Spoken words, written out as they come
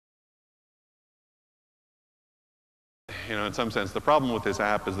You know, in some sense, the problem with this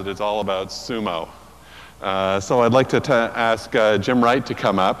app is that it's all about sumo. So I'd like to ask Jim Wright to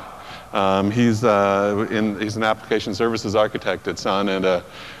come up. He's an application services architect at Sun and a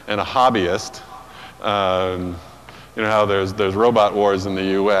hobbyist. You know how there's Robot Wars in the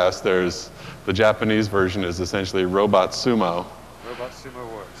U.S. There's the Japanese version is essentially Robot Sumo. Robot Sumo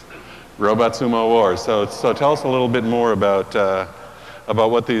Wars. Robot Sumo Wars. So tell us a little bit more about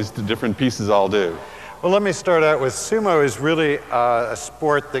what these different pieces all do. Well, let me start out with sumo is really a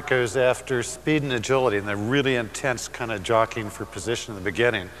sport that goes after speed and agility and the really intense kind of jockeying for position in the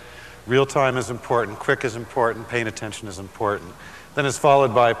beginning. Real time is important, quick is important, paying attention is important. Then it's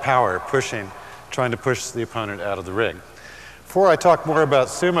followed by power, pushing, trying to push the opponent out of the ring. Before I talk more about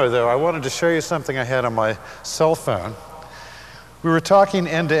sumo, though, I wanted to show you something I had on my cell phone. We were talking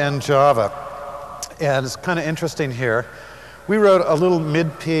end-to-end Java, and it's kind of interesting here. We wrote a little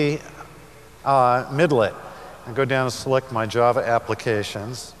mid-P midlet. I go down and select my Java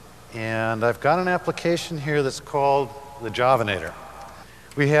applications, and I've got an application here that's called the JavaNator.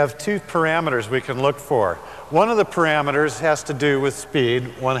 We have two parameters we can look for. One of the parameters has to do with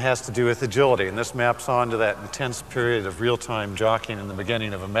speed, one has to do with agility, and this maps onto that intense period of real-time jockeying in the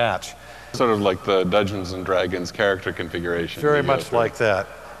beginning of a match. Sort of like the Dungeons and Dragons character configuration. Very much like that.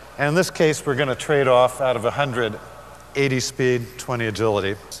 And in this case, we're going to trade off out of 100, 80 speed, 20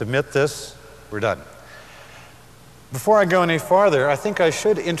 agility. Submit this. We're done. Before I go any farther, I think I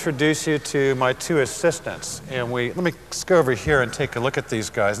should introduce you to my two assistants. And let me just go over here and take a look at these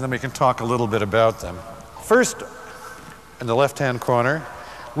guys, and then we can talk a little bit about them. First, in the left-hand corner,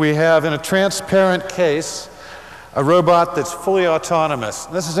 we have in a transparent case a robot that's fully autonomous.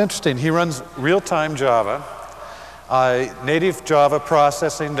 This is interesting. He runs real-time Java, native Java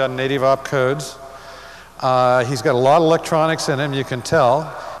processing, done native opcodes. He's got a lot of electronics in him, you can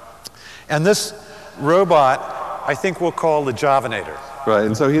tell. And this robot, I think we'll call the JavaNator. Right,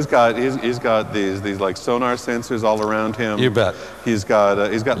 and so he's got these like sonar sensors all around him. You bet. He's got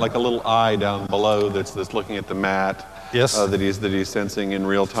like a little eye down below that's looking at the mat. Yes. That he's sensing in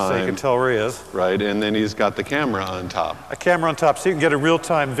real time. So you can tell where he is. Right, and then he's got the camera on top. A camera on top, so you can get a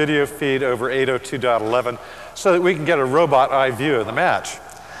real-time video feed over 802.11 so that we can get a robot eye view of the match.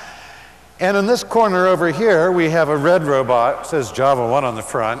 And in this corner over here, we have a red robot. It says JavaOne on the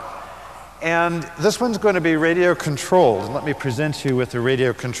front. And this one's going to be radio controlled. Let me present you with the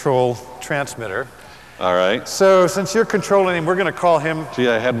radio control transmitter. All right. So since you're controlling him, we're going to call him. Gee,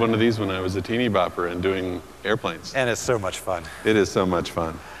 I had one of these when I was a teeny bopper and doing airplanes. And it's so much fun. It is so much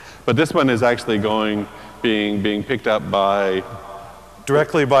fun. But this one is actually being picked up by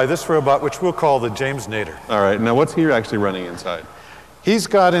directly by this robot, which we'll call the JavaNator. All right. Now, what's he actually running inside? He's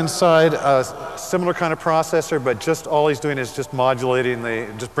got inside a similar kind of processor, but just all he's doing is just modulating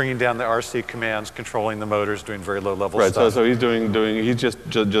just bringing down the RC commands, controlling the motors, doing very low level stuff. Right. So he's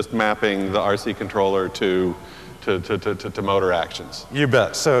just mapping the RC controller to motor actions. You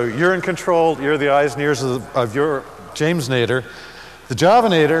bet. So you're in control. You're the eyes and ears of your JavaNator. The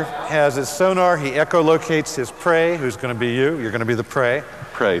JavaNator has its sonar. He echolocates his prey, who's going to be you. You're going to be the prey.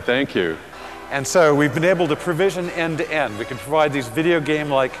 Prey. Thank you. And so we've been able to provision end-to-end. We can provide these video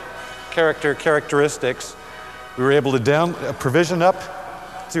game-like characteristics. We were able to provision up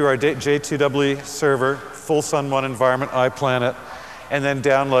through our J2EE server, full Sun1 environment, iPlanet, and then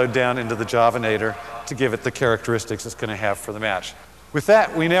download down into the JavaNator to give it the characteristics it's going to have for the match. With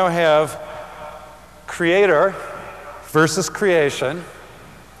that, we now have creator versus creation.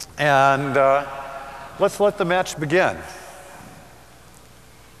 And let's let the match begin.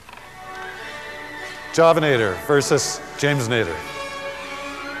 JavaNator versus JavaNator.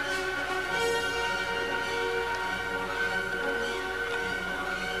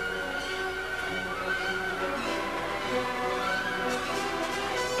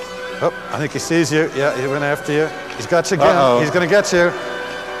 Oh, I think he sees you. Yeah, he went after you. He's got you again. Uh-oh. He's going to get you.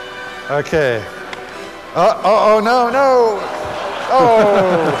 Okay. Oh, no. Oh.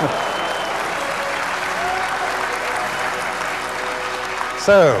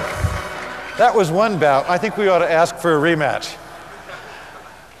 So, that was one bout. I think we ought to ask for a rematch.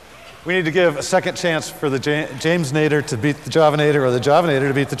 We need to give a second chance for the JavaNator to beat the JavaNator or the JavaNator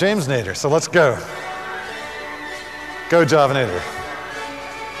to beat the JavaNator. So let's go. Go, JavaNator.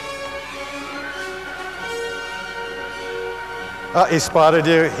 Oh, he spotted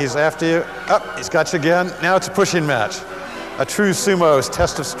you. He's after you. Oh, he's got you again. Now it's a pushing match. A true sumo's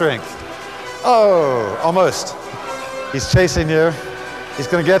test of strength. Oh, almost. He's chasing you. He's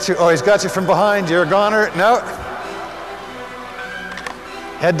going to get you. Oh, he's got you from behind. You're a goner. No.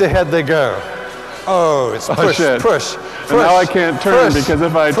 Head to head they go. Oh, it's push, push. And now I can't turn because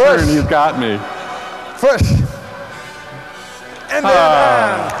if I turn, he's got me. Push. And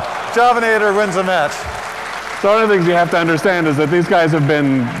JavaNator wins a match. So one of the things you have to understand is that these guys have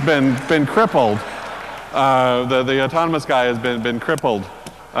been crippled. The autonomous guy has been crippled,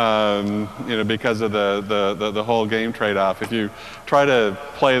 because of the whole game trade-off. If you try to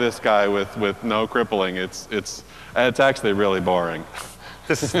play this guy with no crippling, it's actually really boring.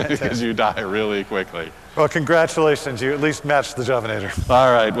 This is fantastic. Because you die really quickly. Well, congratulations. You at least matched the JavaNator.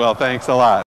 All right. Well, thanks a lot.